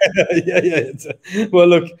on? Yeah. Well,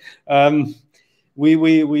 look, we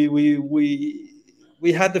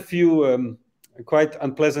had a few quite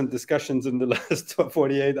unpleasant discussions in the last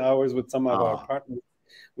 48 hours with some of our partners,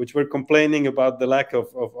 which were complaining about the lack of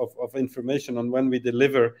information on when we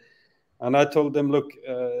deliver. And I told them, look,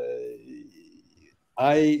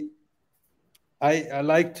 I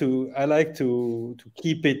like to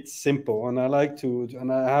keep it simple, and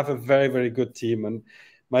I have a very, very good team, and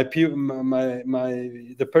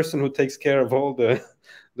the person who takes care of all the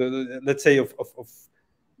let's say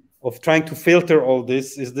of trying to filter all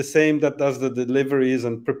this is the same that does the deliveries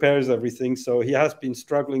and prepares everything. So he has been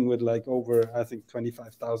struggling with like over, I think,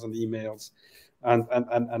 25,000 emails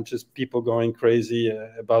and just people going crazy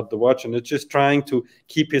about the watch, and it's just trying to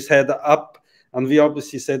keep his head up. And we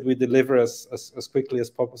obviously said we deliver as quickly as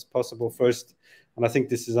possible first. And I think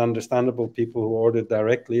this is understandable, people who order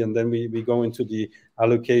directly, and then we go into the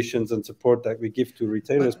allocations and support that we give to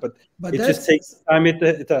retailers. But it just takes time.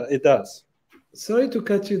 It does. Sorry to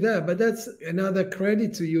cut you there, but that's another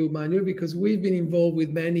credit to you, Manuel, because we've been involved with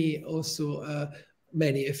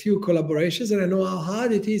a few collaborations, and I know how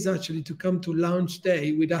hard it is actually to come to launch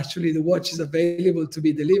day with actually the watches available to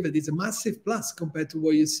be delivered. It's a massive plus compared to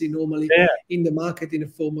what you see normally in the market in the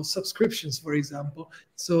form of subscriptions, for example.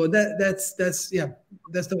 So that's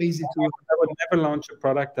not easy to. I would never launch a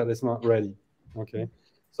product that is not ready. Okay,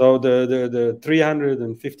 so the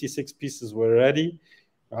 356 pieces were ready.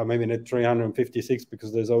 Maybe not 356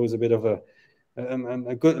 because there's always a bit of a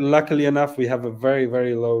luckily enough, we have a very,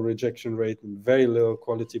 very low rejection rate and very low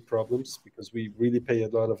quality problems, because we really pay a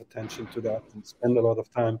lot of attention to that and spend a lot of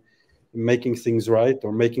time in making things right,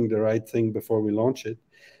 or making the right thing before we launch it.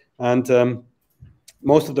 And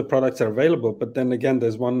most of the products are available, but then again,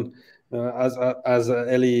 there's one as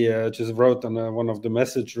Ellie just wrote on one of the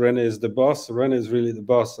message, René is the boss. René is really the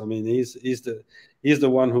boss. I mean, he's the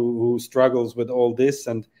one who struggles with all this,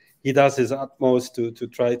 and he does his utmost to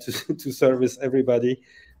try to to service everybody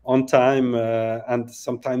on time. And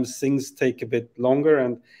sometimes things take a bit longer,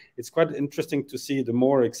 and it's quite interesting to see. The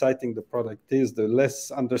more exciting the product is, the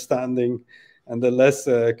less understanding and the less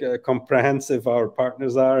comprehensive our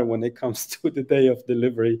partners are when it comes to the day of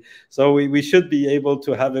delivery. So we should be able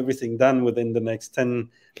to have everything done within the next 10,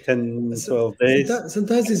 12 days.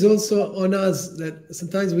 Sometimes it's also on us that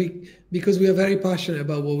sometimes because we are very passionate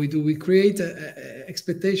about what we do, we create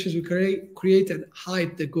expectations, we create a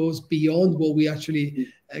hype that goes beyond what we actually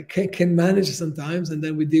can manage sometimes, and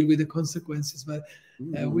then we deal with the consequences. But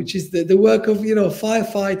which is the work of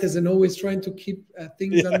firefighters, and always trying to keep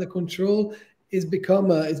things under control. It's become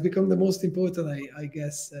the most important, I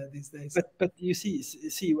guess, these days. But you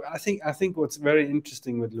see, I think what's very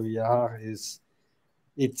interesting with Louis Erard is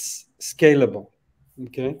it's scalable.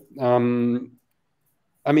 Okay, I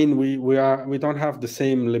mean we don't have the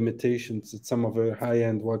same limitations that some of the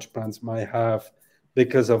high-end watch brands might have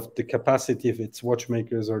because of the capacity of its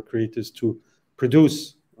watchmakers or creators to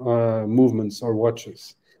produce movements or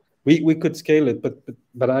watches. We could scale it,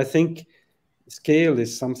 but I think scale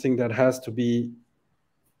is something that has to be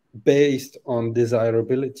based on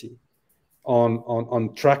desirability,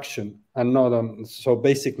 on traction, and not on, so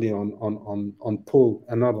basically on pull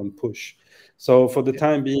and not on push. So for the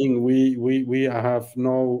time being, we have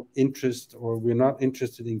no interest, or we're not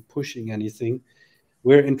interested in pushing anything.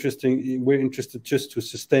 We're interested just to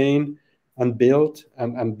sustain and build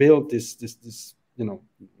and build this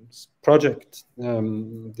project,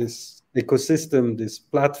 this ecosystem, this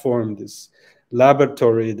platform, this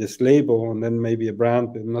laboratory, this label, and then maybe a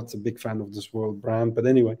brand. But I'm not a big fan of this word brand, but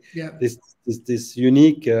anyway, this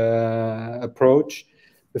unique approach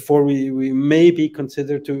before we maybe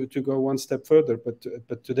consider to go one step further. But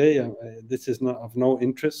today this is not of no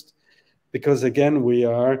interest, because again we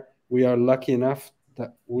are lucky enough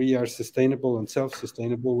that we are sustainable and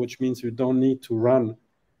self-sustainable, which means we don't need to run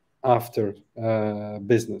after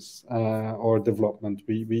business or development.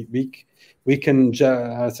 We can,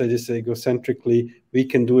 as I just say, egocentrically, we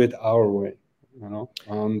can do it our way, and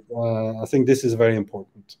I think this is very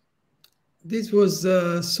important. This was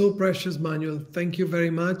so precious, Manuel. Thank you very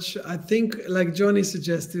much. I think, like Johnny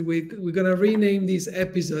suggested, we're going to rename this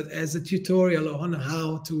episode as a tutorial on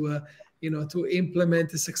how to to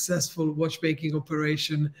implement a successful watchmaking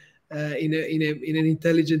operation in an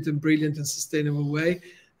intelligent and brilliant and sustainable way.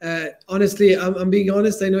 Honestly, I'm being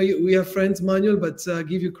honest. I know we are friends, Manuel, but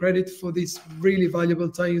give you credit for this really valuable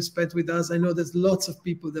time you spent with us. I know there's lots of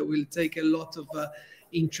people that will take a lot of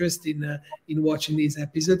interest in watching this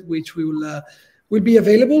episode, which will be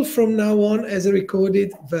available from now on as a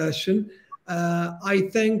recorded version. I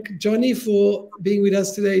thank Johnny for being with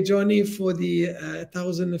us today. Johnny, for the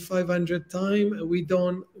 1,500th time. We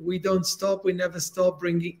don't stop. We never stop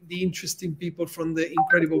bringing the interesting people from the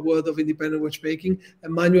incredible world of independent watchmaking.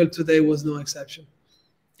 And Manuel today was no exception.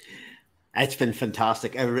 It's been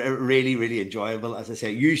fantastic. Really, really enjoyable. As I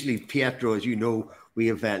say, usually Pietro, as you know, we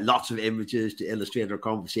have lots of images to illustrate our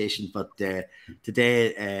conversation, but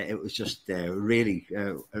today it was just really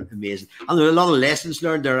amazing. And there are a lot of lessons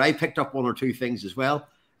learned there. I picked up one or two things as well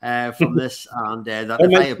from this, and that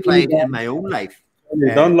if I applied in my own life.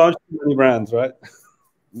 Don't launch too many brands, right?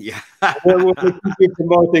 Yeah. We'll keep you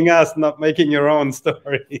promoting us, not making your own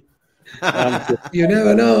story. You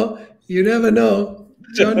never know. You never know.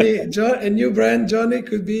 A new brand, Johnny,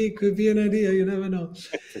 could be an idea. You never know.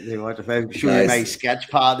 What if I'm showing my sketch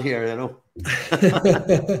pad here? It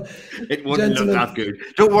wouldn't look that good.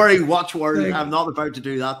 Don't worry, watch world. I'm not about to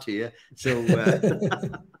do that to you. So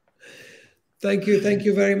thank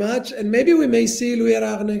you very much. And maybe we may see Louis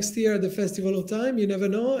Erard next year at the Festival of Time. You never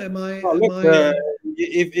know.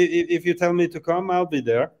 If you tell me to come, I'll be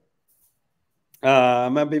there.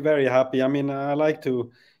 I'll be very happy. I mean, I like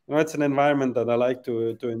to. It's an environment that I like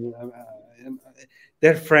to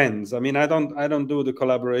they're friends. I mean, I don't do the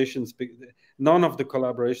collaborations. None of the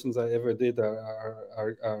collaborations I ever did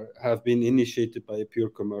have been initiated by a pure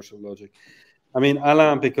commercial logic. I mean,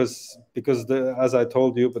 Alain, because as I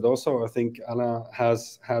told you, but also I think Alain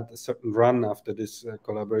has had a certain run after this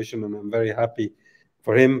collaboration, and I'm very happy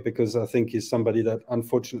for him, because I think he's somebody that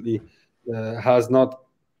unfortunately has not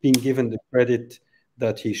been given the credit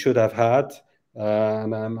that he should have had.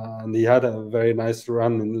 And he had a very nice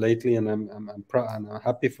run lately, and I'm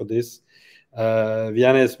happy for this.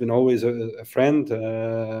 Vianney has been always a friend,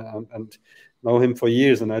 and know him for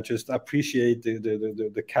years, and I just appreciate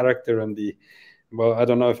the character and well, I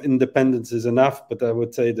don't know if independence is enough, but I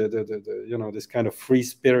would say the you know, this kind of free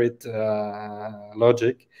spirit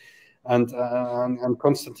logic. And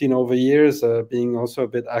Konstantin, over years, being also a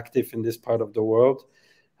bit active in this part of the world,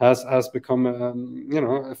 has become you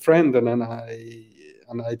know, a friend, and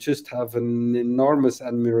I just have an enormous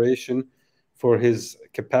admiration for his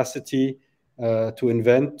capacity to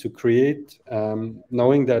invent, to create,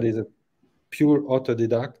 knowing that he's a pure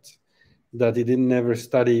autodidact, that he didn't never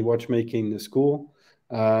study watchmaking in the school,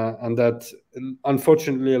 and that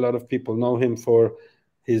unfortunately a lot of people know him for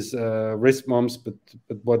his wrist moms, but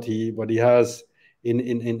what he has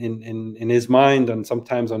in his mind and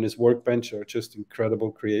sometimes on his workbench are just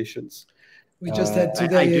incredible creations. We just had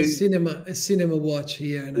today a cinema watch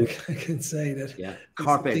here, and I can say that. Yeah,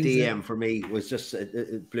 Carpe Diem for me was just,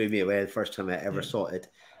 it blew me away the first time I ever saw it.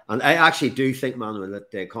 And I actually do think, Manuel,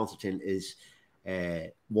 that Konstantin is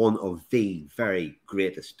one of the very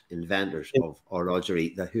greatest inventors of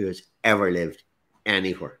horlogery who has ever lived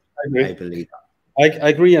anywhere. I believe that. I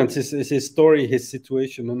agree, and his story, his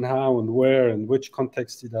situation, and how and where and which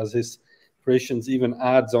context he does his creations even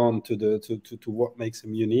adds on to what makes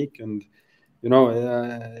him unique. And you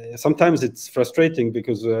know, sometimes it's frustrating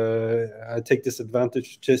because I take this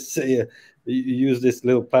advantage to just say, use this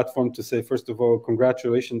little platform to say, first of all,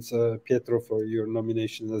 congratulations, Pietro, for your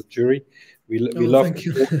nomination as jury. We love thank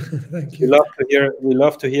you. Thank you. We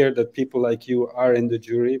love to hear that people like you are in the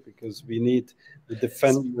jury, because we need the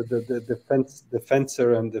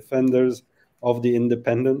defensor and defenders of the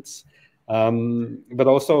independence. But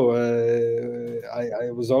also,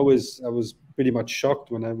 I was pretty much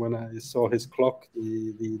shocked when I saw his clock.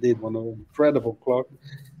 He did one incredible clock.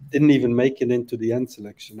 Didn't even make it into the end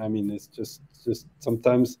selection. I mean, it's just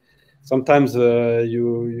sometimes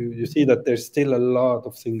you see that there's still a lot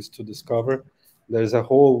of things to discover. There's a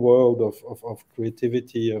whole world of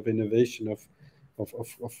creativity, of innovation, of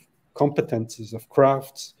competences, of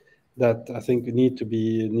crafts that I think need to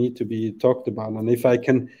be talked about. And if I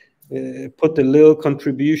can put a little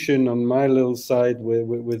contribution on my little side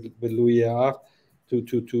with Louis Erard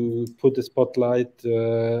to put the spotlight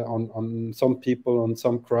on some people, on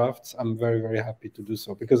some crafts, I'm very, very happy to do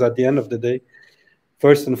so. Because at the end of the day,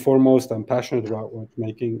 first and foremost, I'm passionate about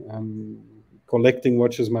watchmaking. I'm collecting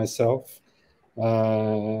watches myself,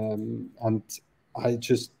 and I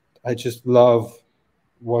just love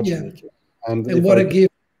watchmaking. Yeah. And what a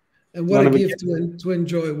gift. And what a gift to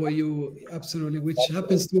enjoy what you absolutely, which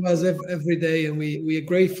happens to us every day, and we are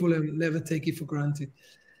grateful and never take it for granted.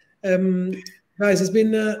 Guys, it's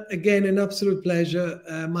been again an absolute pleasure.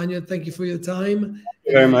 Manuel, thank you for your time. Thank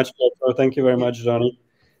you very much, Pietro. Thank you very much, Johnny,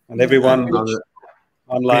 and everyone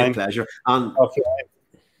online. Great pleasure. And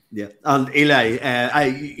yeah, and Eli,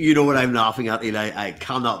 you know what I'm laughing at, Eli. I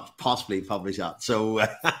cannot possibly publish that. So,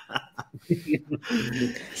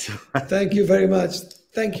 thank you very much.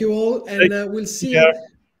 Thank you all, and we'll see you.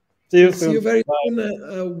 See you very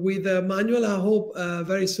soon with Manuel. I hope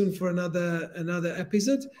very soon for another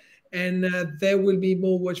episode, and there will be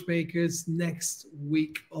more watchmakers next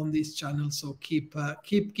week on this channel. So keep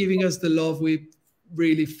giving us the love. We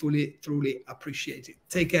really truly appreciate it.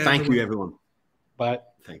 Take care. Thank you, everyone. Bye.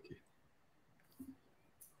 Thank you.